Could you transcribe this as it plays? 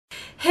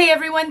Hey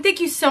everyone, thank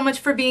you so much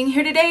for being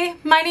here today.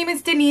 My name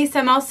is Denise.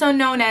 I'm also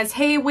known as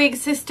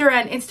heywigsister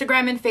on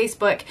Instagram and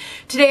Facebook.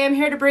 Today I'm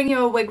here to bring you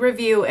a wig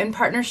review in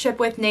partnership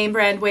with name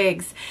brand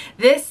wigs.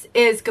 This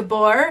is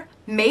Gabor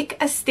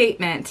Make a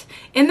Statement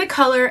in the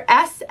color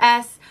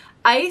SS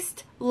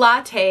Iced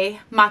Latte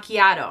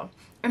Macchiato.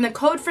 And the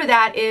code for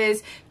that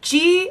is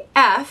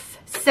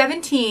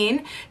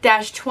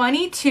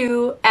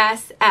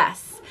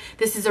GF17-23SS.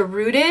 This is a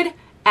rooted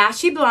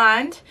ashy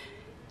blonde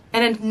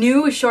and a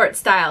new short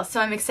style,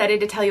 so I'm excited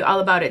to tell you all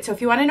about it. So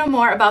if you want to know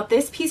more about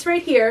this piece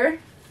right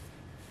here,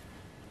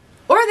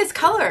 or this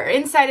color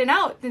inside and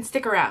out, then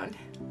stick around.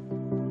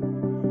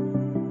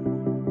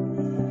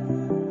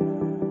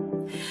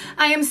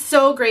 I am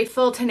so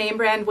grateful to Name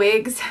Brand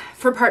Wigs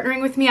for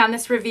partnering with me on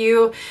this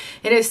review.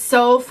 It is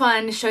so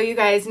fun to show you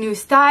guys new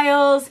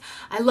styles.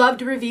 I love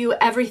to review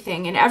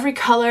everything in every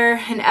color,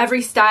 in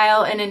every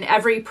style, and in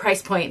every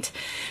price point.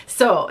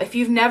 So if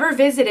you've never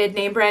visited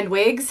Name Brand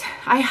Wigs,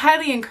 I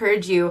highly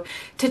encourage you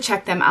to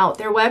check them out.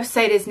 Their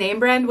website is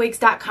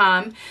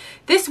namebrandwigs.com.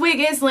 This wig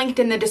is linked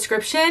in the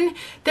description.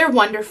 They're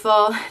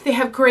wonderful. They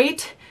have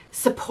great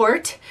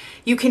support.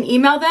 You can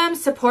email them,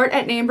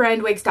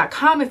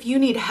 support@namebrandwigs.com, if you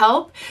need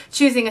help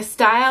choosing a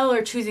style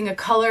or choosing a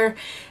color.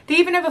 They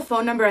even have a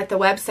phone number at the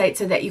website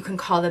so that you can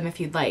call them if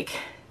you'd like.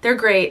 They're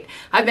great.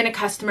 I've been a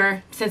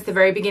customer since the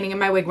very beginning of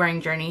my wig wearing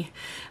journey.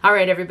 All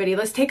right, everybody,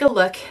 let's take a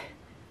look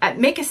at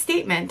Make a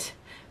Statement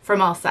from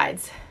all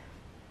sides.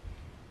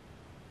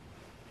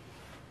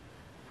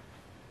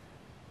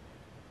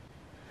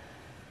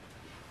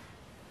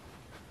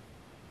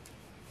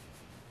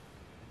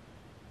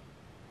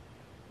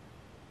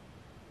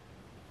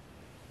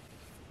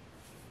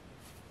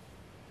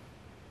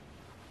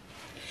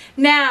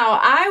 Now,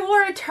 I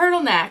wore a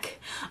turtleneck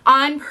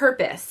on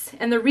purpose,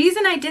 and the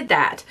reason I did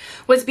that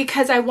was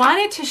because I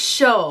wanted to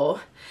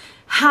show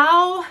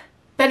how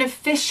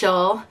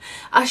beneficial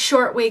a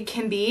short wig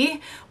can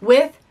be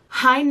with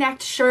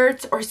high-necked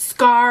shirts or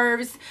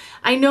scarves.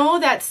 I know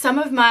that some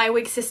of my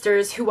wig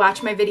sisters who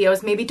watch my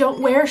videos maybe don't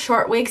wear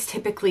short wigs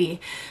typically,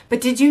 but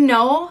did you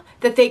know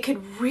that they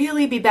could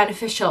really be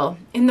beneficial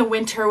in the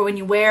winter when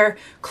you wear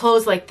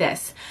clothes like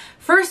this?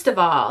 First of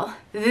all,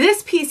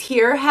 this piece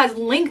here has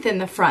length in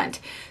the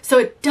front, so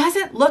it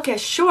doesn't look as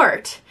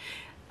short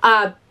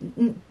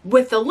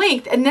with the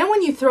length. And then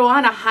when you throw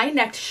on a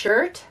high-necked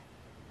shirt,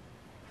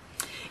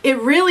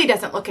 it really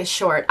doesn't look as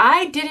short.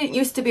 I didn't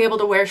used to be able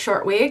to wear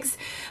short wigs,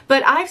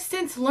 but I've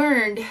since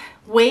learned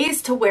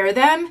ways to wear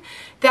them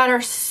that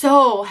are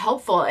so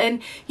helpful.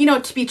 And, you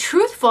know, to be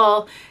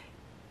truthful,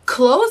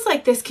 clothes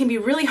like this can be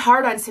really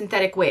hard on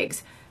synthetic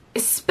wigs,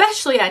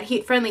 especially on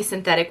heat-friendly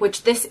synthetic,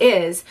 which this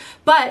is,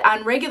 but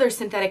on regular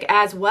synthetic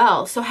as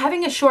well. So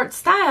having a short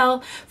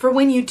style for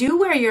when you do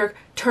wear your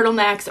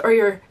turtlenecks or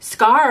your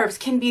scarves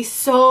can be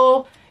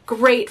so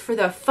great for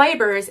the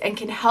fibers and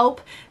can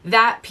help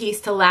that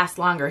piece to last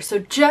longer. So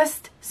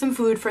just some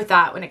food for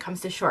thought when it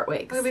comes to short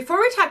wigs. Okay, before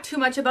we talk too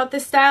much about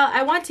this style,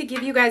 I want to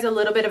give you guys a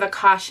little bit of a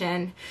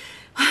caution.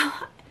 Well,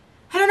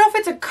 I don't know if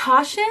it's a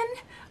caution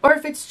or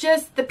if it's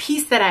just the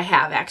piece that I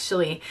have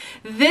actually.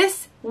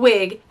 This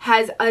wig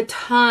has a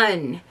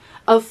ton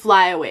of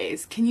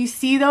flyaways. Can you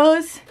see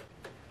those?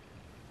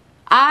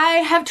 I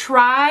have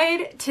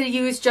tried to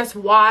use just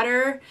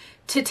water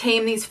to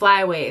tame these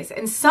flyaways,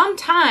 and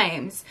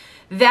sometimes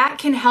that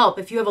can help.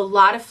 If you have a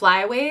lot of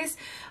flyaways,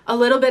 a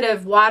little bit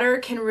of water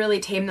can really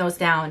tame those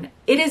down.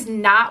 It is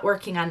not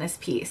working on this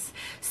piece.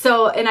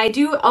 So, and I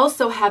do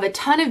also have a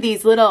ton of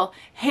these little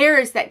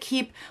hairs that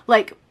keep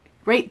like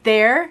right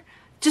there,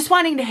 just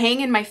wanting to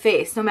hang in my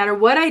face no matter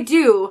what I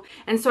do.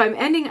 And so I'm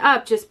ending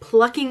up just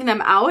plucking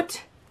them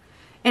out,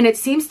 and it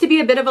seems to be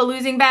a bit of a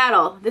losing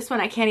battle. This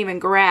one I can't even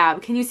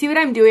grab. Can you see what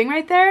I'm doing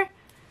right there?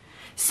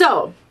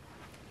 So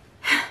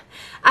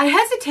I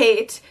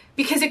hesitate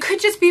because it could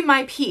just be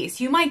my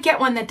piece. You might get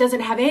one that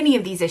doesn't have any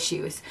of these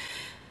issues,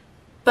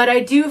 but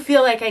I do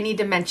feel like I need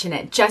to mention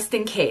it just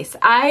in case.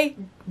 I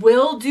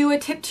will do a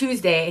Tip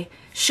Tuesday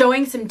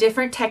showing some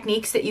different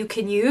techniques that you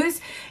can use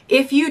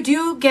if you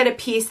do get a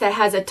piece that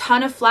has a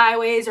ton of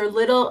flyaways or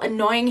little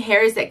annoying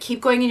hairs that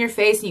keep going in your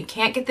face and you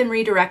can't get them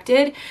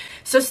redirected.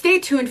 So stay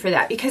tuned for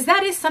that, because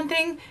that is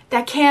something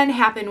that can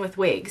happen with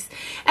wigs.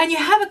 And you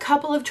have a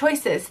couple of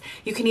choices.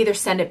 You can either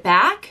send it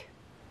back,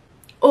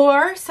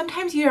 or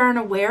sometimes you aren't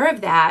aware of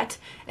that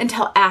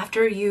until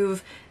after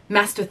you've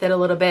messed with it a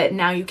little bit and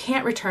now you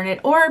can't return it,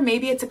 or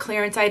maybe it's a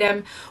clearance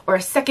item or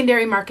a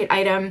secondary market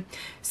item.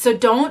 So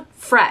don't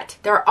fret.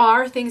 There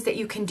are things that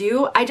you can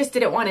do. I just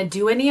didn't want to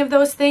do any of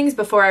those things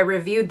before I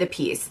reviewed the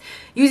piece.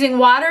 Using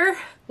water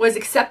was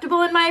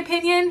acceptable in my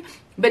opinion,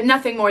 but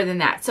nothing more than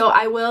that. So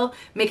I will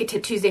make a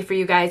Tip Tuesday for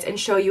you guys and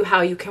show you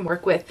how you can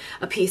work with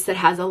a piece that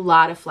has a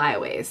lot of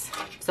flyaways.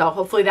 So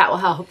hopefully that will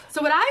help.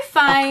 So what I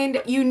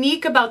find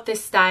unique about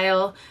this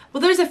style, well,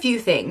 there's a few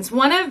things.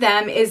 One of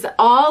them is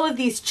all of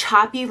these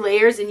choppy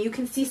layers, and you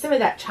can see some of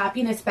that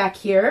choppiness back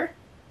here.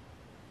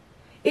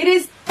 It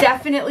is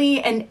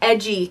definitely an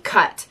edgy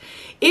cut.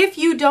 If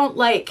you don't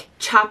like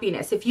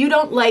choppiness, if you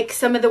don't like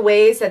some of the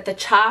ways that the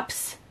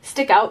chops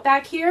stick out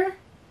back here,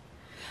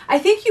 I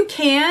think you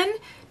can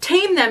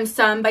tame them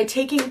some by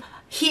taking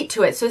heat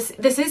to it. So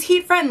this is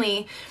heat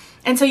friendly.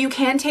 And so you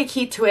can take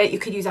heat to it. You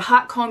could use a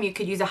hot comb, you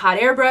could use a hot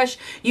airbrush,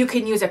 you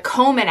can use a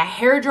comb and a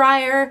hair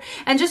dryer,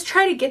 and just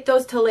try to get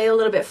those to lay a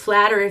little bit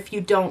flatter if you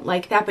don't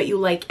like that, but you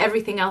like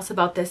everything else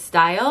about this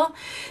style.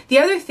 The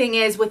other thing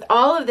is, with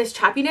all of this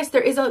choppiness,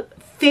 there is a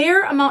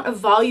fair amount of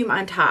volume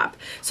on top.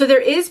 So there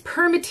is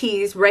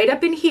Permatease right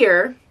up in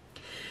here.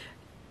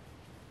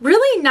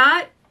 Really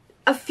not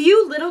a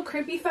few little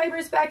crimpy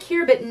fibers back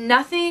here, but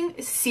nothing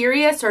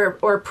serious or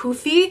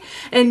poofy,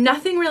 and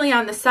nothing really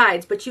on the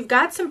sides, but you've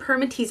got some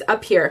Permatease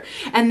up here,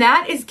 and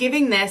that is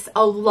giving this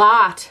a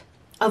lot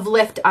of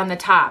lift on the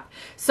top.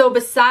 So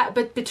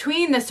but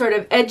between the sort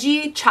of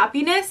edgy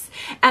choppiness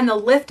and the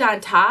lift on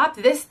top,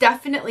 this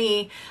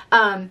definitely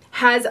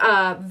has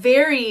a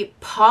very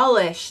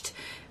polished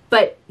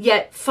but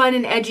yet fun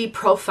and edgy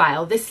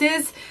profile. This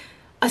is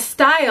a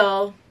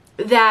style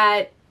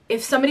that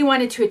if somebody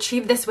wanted to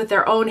achieve this with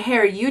their own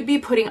hair, you'd be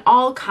putting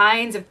all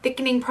kinds of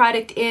thickening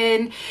product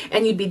in,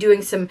 and you'd be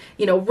doing some,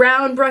 you know,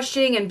 round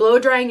brushing and blow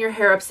drying your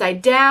hair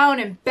upside down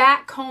and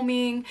back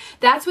combing.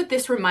 That's what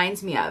this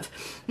reminds me of.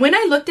 When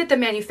I looked at the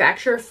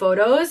manufacturer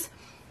photos,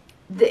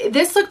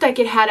 this looked like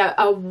it had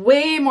a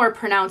way more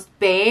pronounced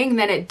bang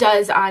than it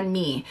does on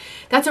me.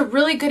 That's a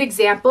really good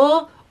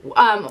example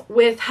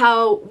with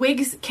how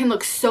wigs can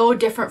look so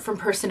different from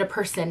person to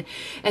person.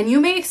 And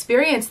you may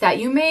experience that.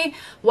 You may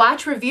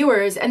watch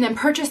reviewers and then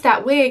purchase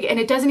that wig and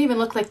it doesn't even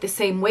look like the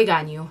same wig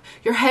on you.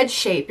 Your head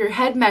shape, your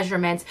head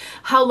measurements,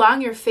 how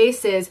long your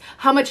face is,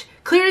 how much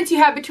clearance you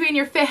have between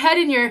your head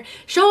and your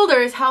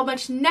shoulders, how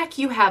much neck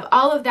you have,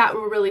 all of that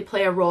will really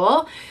play a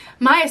role.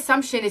 My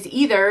assumption is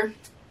either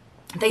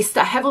they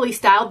heavily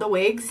styled the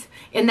wigs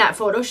in that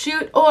photo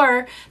shoot,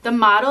 or the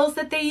models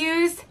that they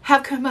use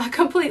have a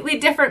completely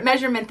different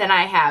measurement than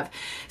I have.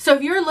 So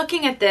if you're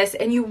looking at this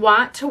and you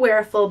want to wear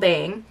a full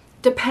bang,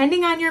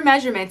 depending on your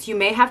measurements, you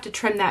may have to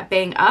trim that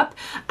bang up.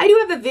 I do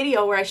have a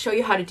video where I show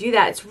you how to do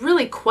that. It's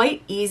really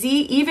quite easy,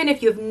 even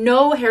if you have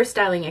no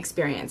hairstyling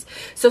experience.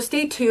 So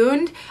stay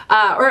tuned,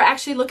 or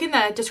actually look in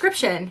the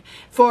description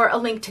for a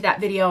link to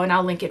that video and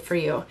I'll link it for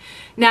you.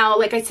 Now,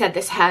 like I said,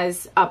 this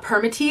has a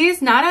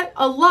Permatease, not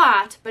a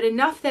lot, but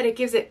enough that it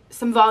gives it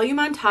some volume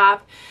on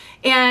top.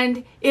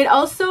 And it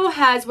also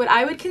has what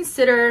I would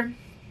consider,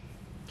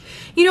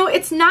 you know,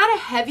 it's not a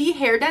heavy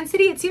hair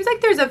density. It seems like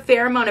there's a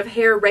fair amount of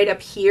hair right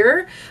up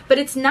here, but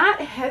it's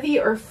not heavy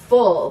or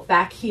full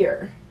back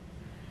here.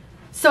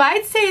 So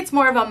I'd say it's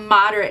more of a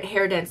moderate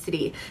hair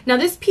density. Now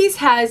this piece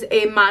has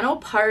a mono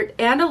part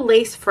and a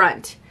lace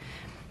front.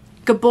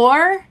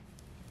 Gabor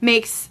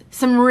makes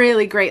some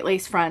really great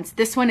lace fronts.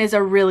 This one is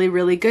a really,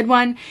 really good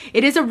one.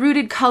 It is a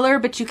rooted color,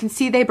 but you can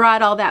see they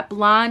brought all that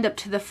blonde up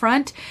to the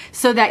front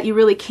so that you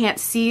really can't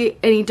see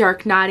any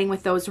dark knotting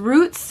with those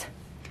roots.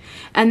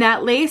 And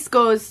that lace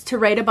goes to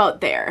right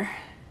about there.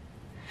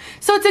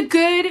 So it's a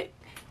good,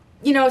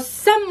 you know,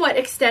 somewhat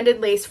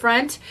extended lace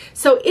front.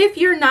 So if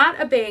you're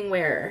not a bang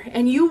wearer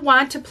and you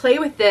want to play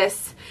with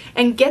this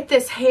and get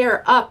this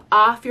hair up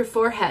off your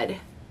forehead,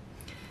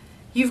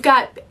 you've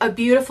got a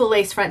beautiful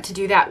lace front to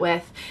do that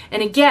with.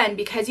 And again,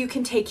 because you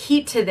can take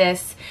heat to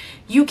this,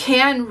 you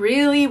can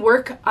really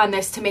work on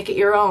this to make it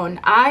your own.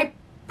 I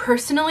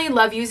personally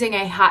love using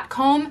a hot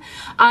comb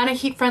on a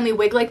heat-friendly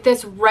wig like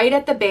this right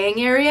at the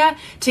bang area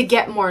to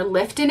get more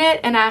lift in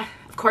it. And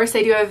of course,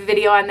 I do have a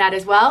video on that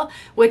as well,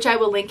 which I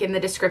will link in the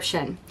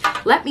description.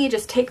 Let me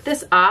just take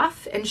this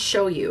off and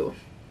show you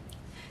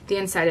the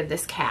inside of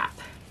this cap.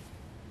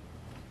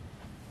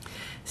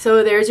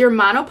 So there's your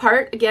mono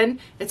part. Again,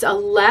 it's a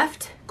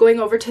left going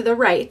over to the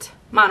right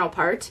mono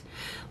part.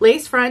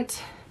 Lace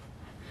front,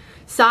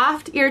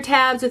 soft ear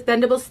tabs with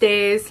bendable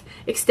stays,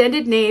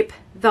 extended nape,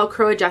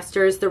 Velcro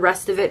adjusters. The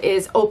rest of it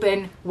is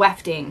open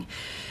wefting.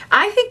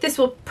 I think this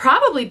will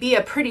probably be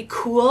a pretty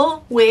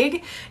cool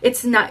wig.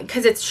 It's not,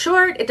 because it's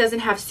short, it doesn't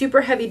have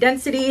super heavy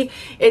density,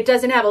 it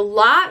doesn't have a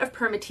lot of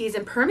Permatease,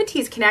 and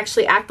Permatease can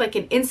actually act like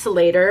an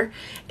insulator,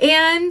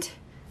 and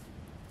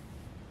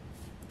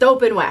the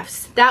open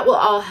wefts, that will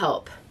all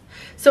help.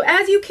 So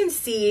as you can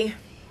see,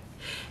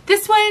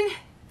 this one,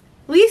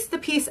 at least the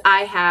piece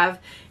I have,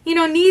 you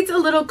know, needs a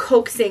little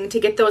coaxing to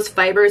get those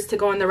fibers to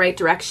go in the right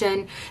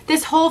direction.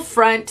 This whole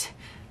front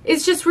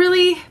is just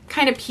really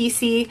kind of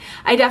piecey.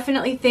 I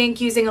definitely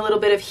think using a little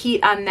bit of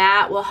heat on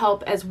that will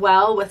help as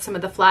well with some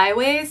of the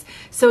flyaways.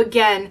 So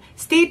again,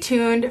 stay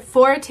tuned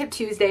for Tip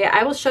Tuesday.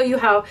 I will show you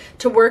how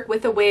to work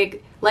with a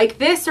wig like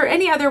this or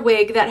any other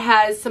wig that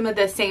has some of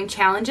the same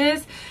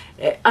challenges.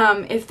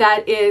 If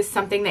that is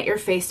something that you're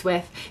faced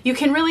with, you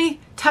can really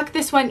tuck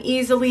this one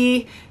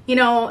easily, you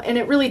know, and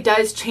it really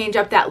does change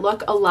up that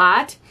look a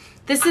lot.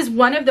 This is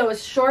one of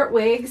those short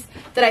wigs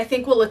that I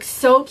think will look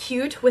so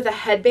cute with a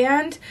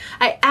headband.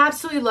 I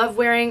absolutely love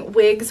wearing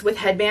wigs with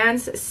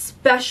headbands,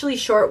 especially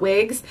short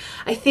wigs.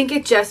 I think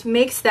it just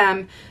makes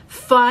them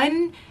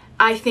fun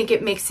I think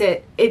it makes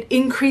it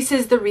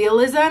increases the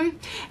realism.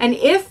 And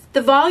if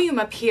the volume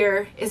up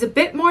here is a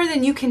bit more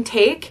than you can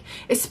take,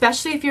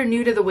 especially if you're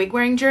new to the wig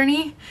wearing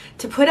journey,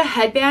 to put a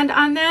headband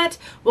on that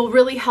will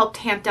really help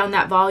tamp down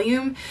that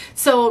volume.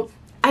 So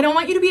I don't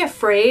want you to be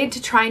afraid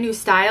to try new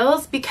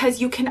styles, because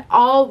you can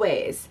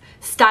always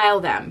style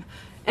them.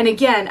 And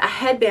again, a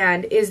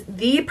headband is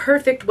the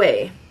perfect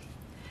way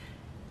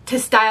to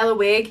style a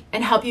wig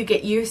and help you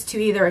get used to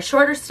either a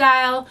shorter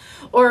style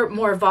or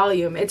more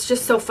volume. It's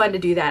just so fun to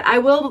do that. I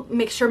will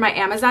make sure my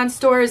Amazon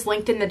store is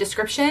linked in the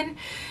description,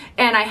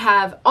 and I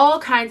have all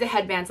kinds of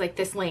headbands like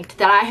this linked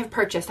that I have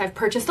purchased. I've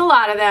purchased a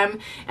lot of them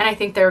and I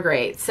think they're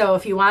great. So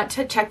if you want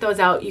to check those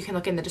out, you can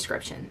look in the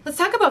description. Let's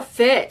talk about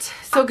fit.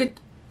 So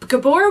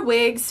Gabor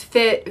wigs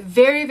fit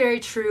very, very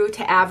true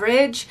to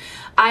average.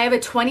 I have a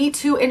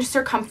 22-inch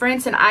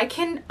circumference, and I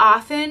can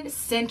often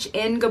cinch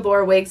in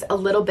Gabor wigs a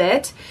little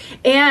bit,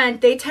 and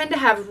they tend to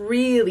have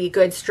really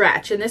good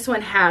stretch, and this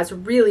one has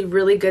really,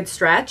 really good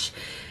stretch.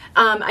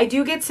 I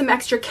do get some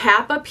extra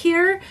cap up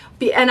here,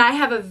 and I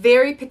have a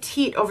very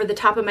petite over the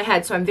top of my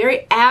head, so I'm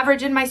very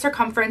average in my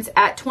circumference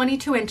at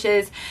 22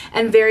 inches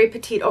and very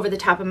petite over the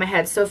top of my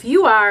head. So if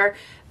you are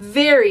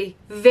very,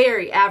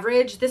 very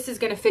average, this is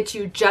going to fit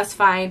you just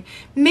fine.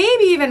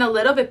 Maybe even a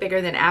little bit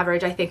bigger than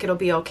average, I think it'll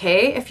be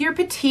okay. If you're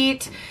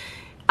petite,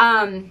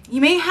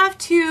 you may have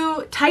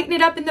to tighten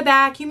it up in the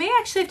back. You may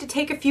actually have to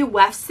take a few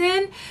wefts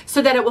in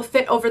so that it will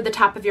fit over the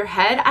top of your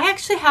head. I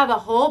actually have a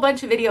whole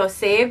bunch of videos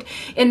saved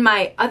in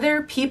my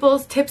Other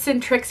People's Tips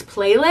and Tricks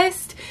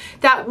playlist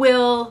that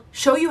will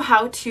show you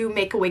how to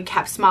make a wig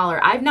cap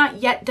smaller. I've not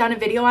yet done a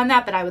video on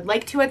that, but I would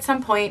like to at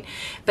some point.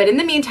 But in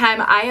the meantime,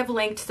 I have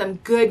linked some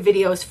good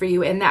videos for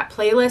you in that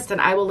playlist,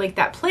 and I will link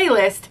that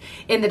playlist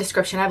in the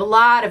description. I have a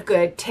lot of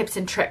good tips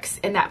and tricks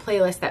in that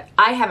playlist that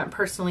I haven't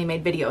personally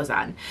made videos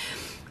on.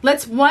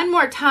 Let's one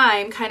more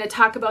time kind of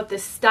talk about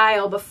this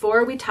style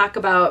before we talk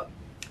about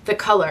the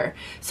color.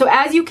 So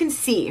as you can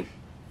see,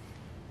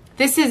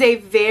 this is a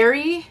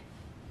very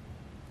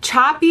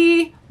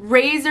choppy,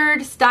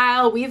 razored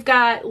style. We've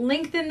got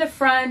length in the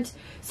front,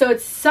 so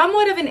it's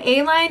somewhat of an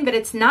A-line, but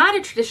it's not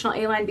a traditional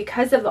A-line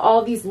because of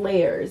all these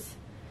layers.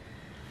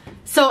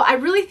 So I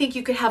really think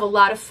you could have a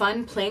lot of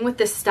fun playing with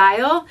this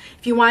style.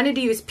 If you wanted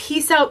to use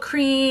Peace Out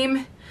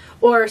cream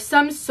or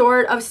some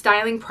sort of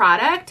styling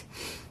product,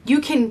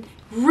 you can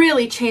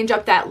really change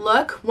up that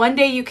look. One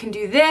day you can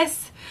do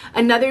this,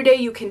 another day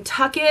you can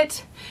tuck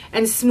it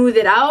and smooth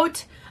it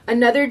out.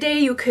 Another day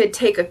you could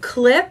take a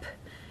clip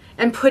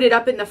and put it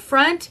up in the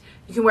front.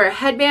 You can wear a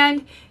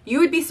headband. You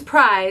would be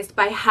surprised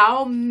by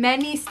how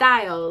many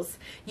styles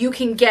you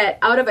can get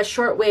out of a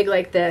short wig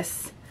like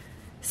this.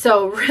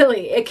 So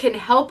really, it can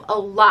help a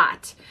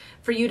lot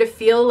for you to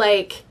feel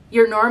like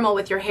you're normal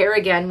with your hair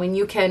again when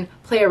you can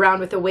play around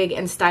with a wig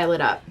and style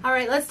it up. All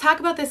right, let's talk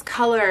about this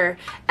color,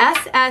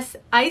 SS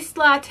Iced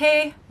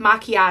Latte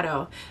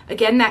Macchiato.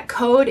 Again, that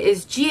code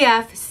is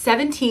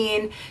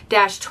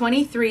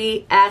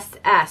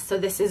GF17-23SS. So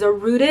this is a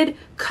rooted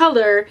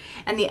color,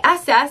 and the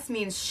SS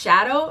means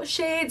shadow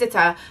shades. It's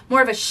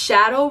more of a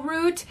shadow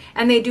root,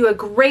 and they do a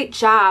great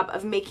job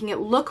of making it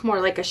look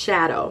more like a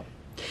shadow.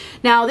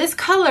 Now this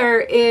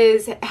color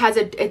it's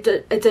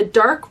a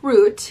dark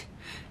root.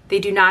 They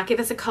do not give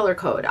us a color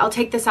code. I'll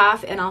take this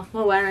off and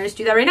well, why don't I just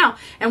do that right now?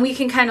 And we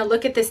can kind of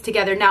look at this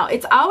together. Now,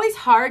 it's always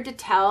hard to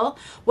tell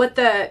what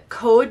the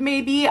code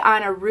may be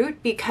on a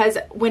root, because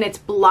when it's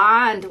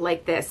blonde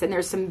like this, and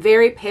there's some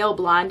very pale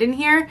blonde in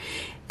here,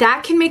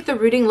 that can make the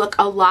rooting look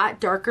a lot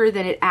darker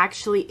than it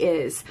actually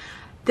is.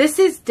 This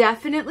is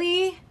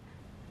definitely,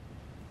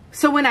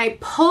 so when I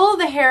pull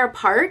the hair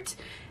apart,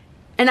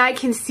 and I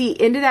can see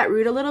into that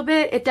root a little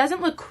bit, it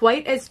doesn't look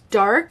quite as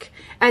dark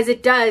as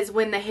it does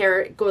when the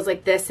hair goes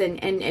like this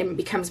and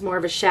becomes more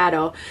of a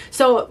shadow.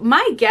 So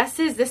my guess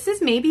is this is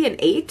maybe an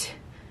 8,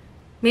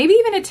 maybe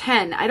even a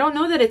 10. I don't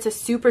know that it's a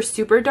super,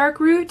 super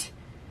dark root.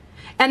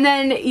 And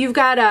then you've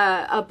got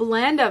a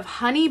blend of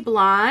honey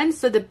blonde.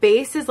 So the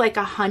base is like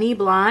a honey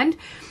blonde.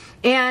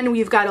 And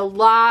we've got a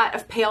lot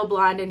of pale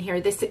blonde in here.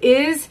 This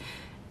is,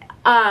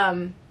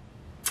 I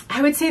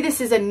would say this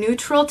is a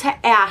neutral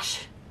to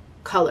ash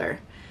color.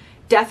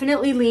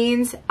 Definitely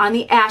leans on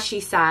the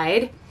ashy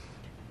side,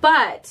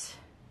 but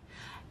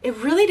it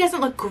really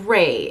doesn't look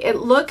gray. It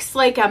looks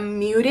like a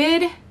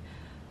muted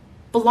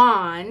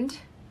blonde,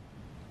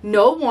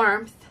 no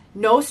warmth,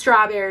 no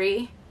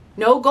strawberry,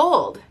 no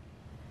gold,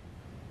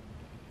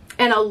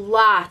 and a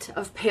lot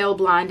of pale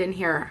blonde in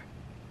here.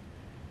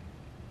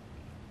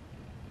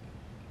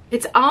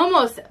 It's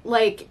almost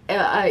like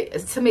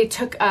somebody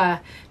took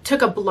a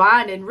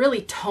blonde and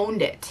really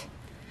toned it.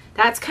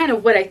 That's kind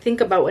of what I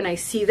think about when I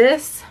see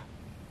this.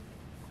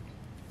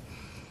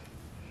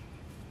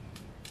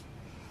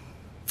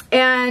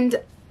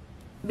 And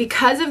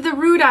because of the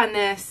root on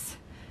this,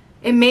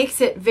 it makes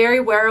it very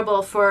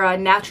wearable for a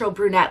natural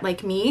brunette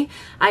like me.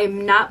 I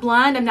am not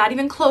blonde. I'm not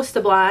even close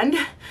to blonde.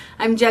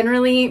 I'm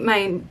generally,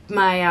 my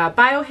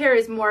bio hair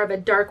is more of a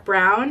dark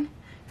brown.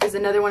 There's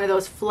another one of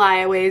those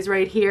flyaways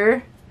right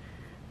here.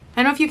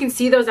 I don't know if you can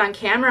see those on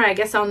camera. I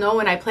guess I'll know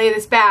when I play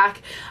this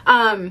back.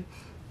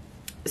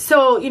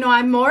 So, you know,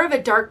 I'm more of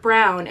a dark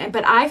brown,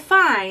 but I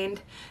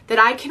find that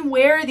I can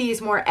wear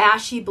these more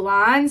ashy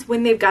blondes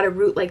when they've got a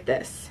root like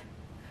this.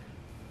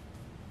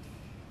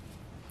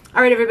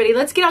 All right, everybody,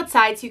 let's get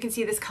outside so you can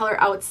see this color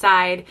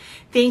outside.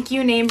 Thank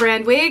you, Name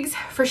Brand Wigs,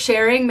 for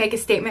sharing Make a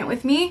Statement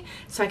with me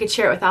so I could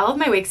share it with all of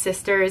my wig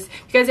sisters.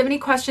 If you guys have any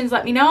questions,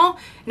 let me know.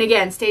 And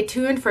again, stay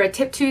tuned for a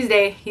Tip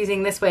Tuesday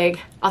using this wig.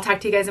 I'll talk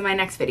to you guys in my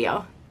next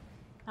video.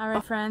 All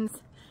right,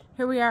 friends,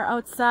 here we are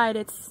outside.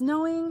 It's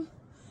snowing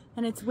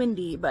and it's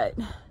windy, but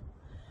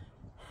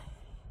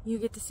you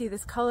get to see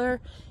this color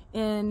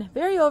in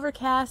very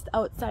overcast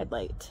outside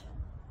light.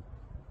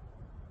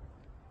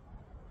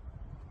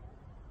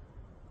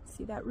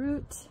 See that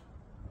root?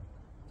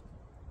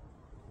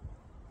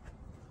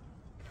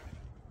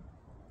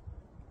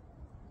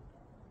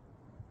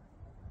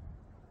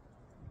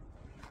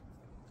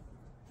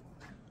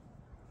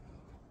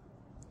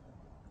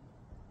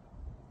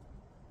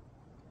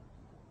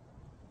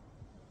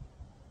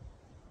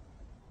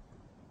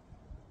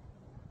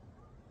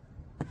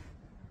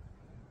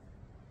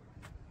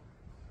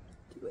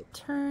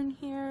 Turn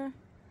here.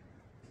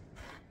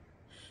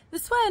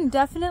 This one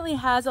definitely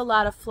has a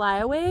lot of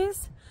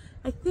flyaways.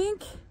 I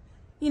think,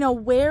 you know,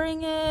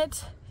 wearing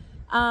it,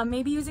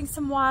 maybe using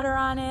some water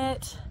on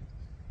it,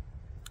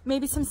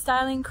 maybe some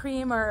styling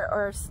cream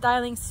or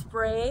styling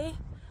spray,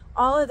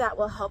 all of that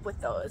will help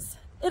with those.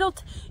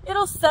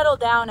 It'll settle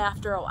down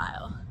after a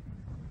while.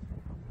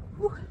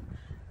 Whew.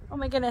 Oh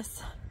my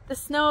goodness, the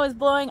snow is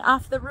blowing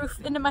off the roof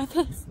into my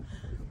face.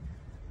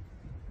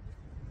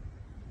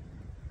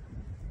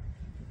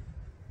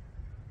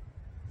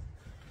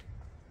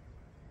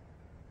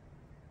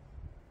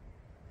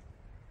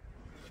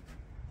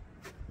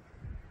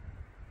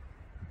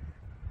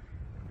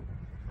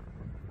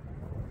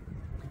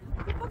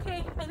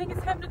 Okay, I think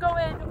it's time to go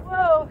in.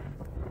 Whoa,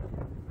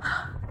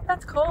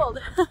 that's cold.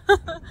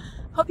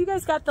 Hope you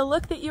guys got the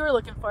look that you were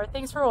looking for.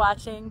 Thanks for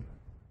watching.